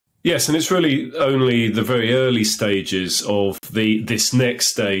Yes, and it's really only the very early stages of this next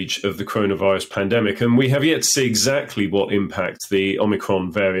stage of the coronavirus pandemic, and we have yet to see exactly what impact the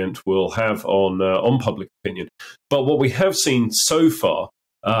Omicron variant will have on public opinion. But what we have seen so far,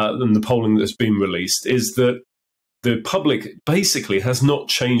 in the polling that's been released, is that the public basically has not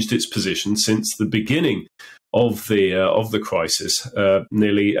changed its position since the beginning of the crisis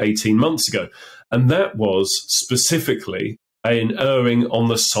nearly 18 months ago, and that was specifically an erring on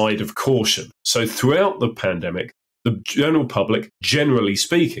the side of caution. So throughout the pandemic, the general public, generally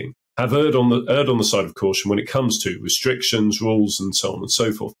speaking, have erred on the side of caution when it comes to restrictions, rules, and so on and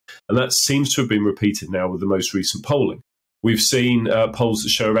so forth. And that seems to have been repeated now with the most recent polling. We've seen polls that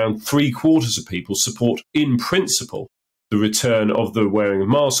show around 3/4 of people support, in principle, the return of the wearing of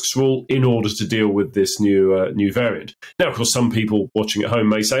masks rule in order to deal with this new variant. Now, of course, some people watching at home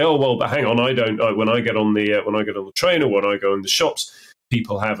may say, "Oh, well, but hang on, I don't. When I get on the train or when I go in the shops,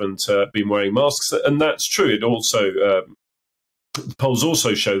 people haven't been wearing masks," and that's true. It also the polls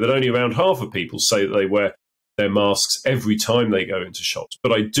also show that only around half of people say that they wear their masks every time they go into shops.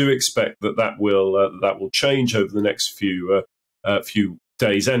 But I do expect that will change over the next few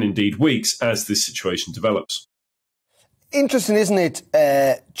days and indeed weeks as this situation develops. Interesting, isn't it,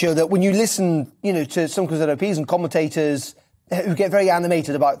 Joe, that when you listen, to some Conservative MPs and commentators who get very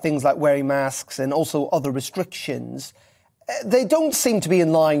animated about things like wearing masks and also other restrictions, they don't seem to be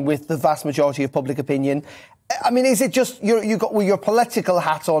in line with the vast majority of public opinion. I mean, is it just you've got your political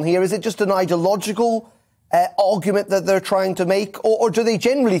hat on here? Is it just an ideological argument that they're trying to make, or do they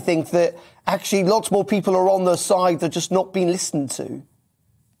generally think that actually lots more people are on their side, they're just not being listened to?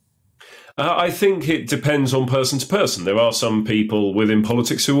 I think it depends on person to person. There are some people within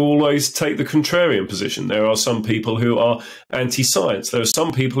politics who always take the contrarian position. There are some people who are anti-science. There are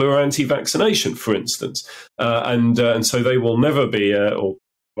some people who are anti-vaccination, for instance. And so they will never be, or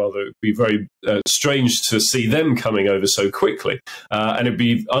rather, it would be very strange to see them coming over so quickly. And it'd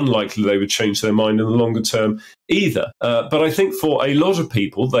be unlikely they would change their mind in the longer term either. But I think for a lot of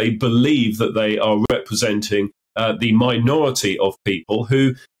people, they believe that they are representing the minority of people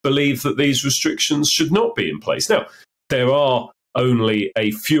who believe that these restrictions should not be in place. Now, there are only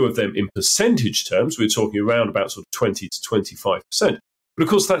a few of them in percentage terms. We're talking around about sort of 20 to 25%. But of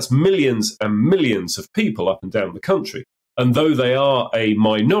course, that's millions and millions of people up and down the country. And though they are a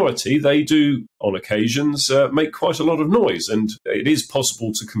minority, they do, on occasions, make quite a lot of noise. And it is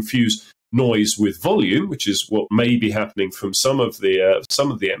possible to confuse noise with volume, which is what may be happening from some of the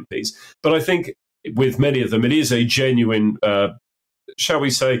MPs. But I think with many of them, it is a genuine, shall we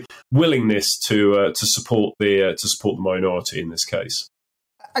say, willingness to support the minority in this case.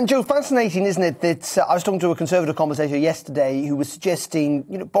 And Joe, fascinating, isn't it, that I was talking to a Conservative commentator yesterday who was suggesting,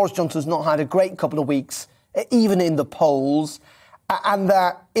 Boris Johnson's not had a great couple of weeks, even in the polls, and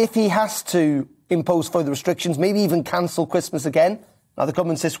that if he has to impose further restrictions, maybe even cancel Christmas again. Now, the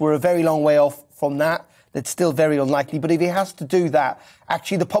government says we're a very long way off from that. That's still very unlikely. But if he has to do that,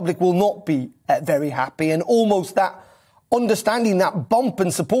 actually the public will not be very happy. And almost that understanding, that bump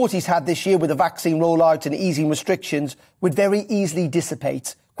and support he's had this year with the vaccine rollout and easing restrictions would very easily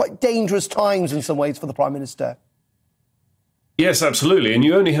dissipate. Quite dangerous times in some ways for the Prime Minister. Yes, absolutely. And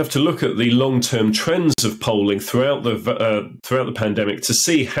you only have to look at the long-term trends of polling throughout the pandemic to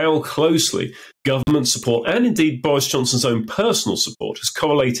see how closely government support and indeed Boris Johnson's own personal support has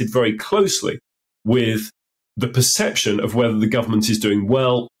correlated very closely with the perception of whether the government is doing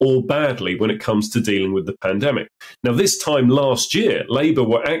well or badly when it comes to dealing with the pandemic. Now, this time last year, Labour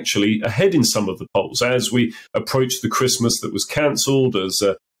were actually ahead in some of the polls as we approached the Christmas that was cancelled,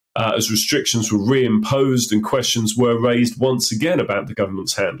 as restrictions were reimposed and questions were raised once again about the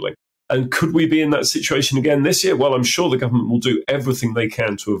government's handling. And could we be in that situation again this year? Well, I'm sure the government will do everything they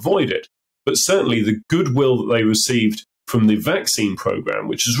can to avoid it. But certainly the goodwill that they received from the vaccine programme,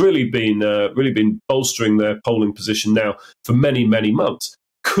 which has really been bolstering their polling position now for many, many months,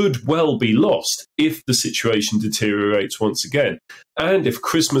 could well be lost if the situation deteriorates once again. And if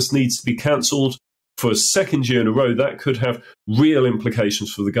Christmas needs to be cancelled for a second year in a row, that could have real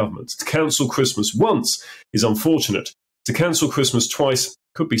implications for the government. To cancel Christmas once is unfortunate. To cancel Christmas twice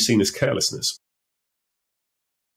could be seen as carelessness.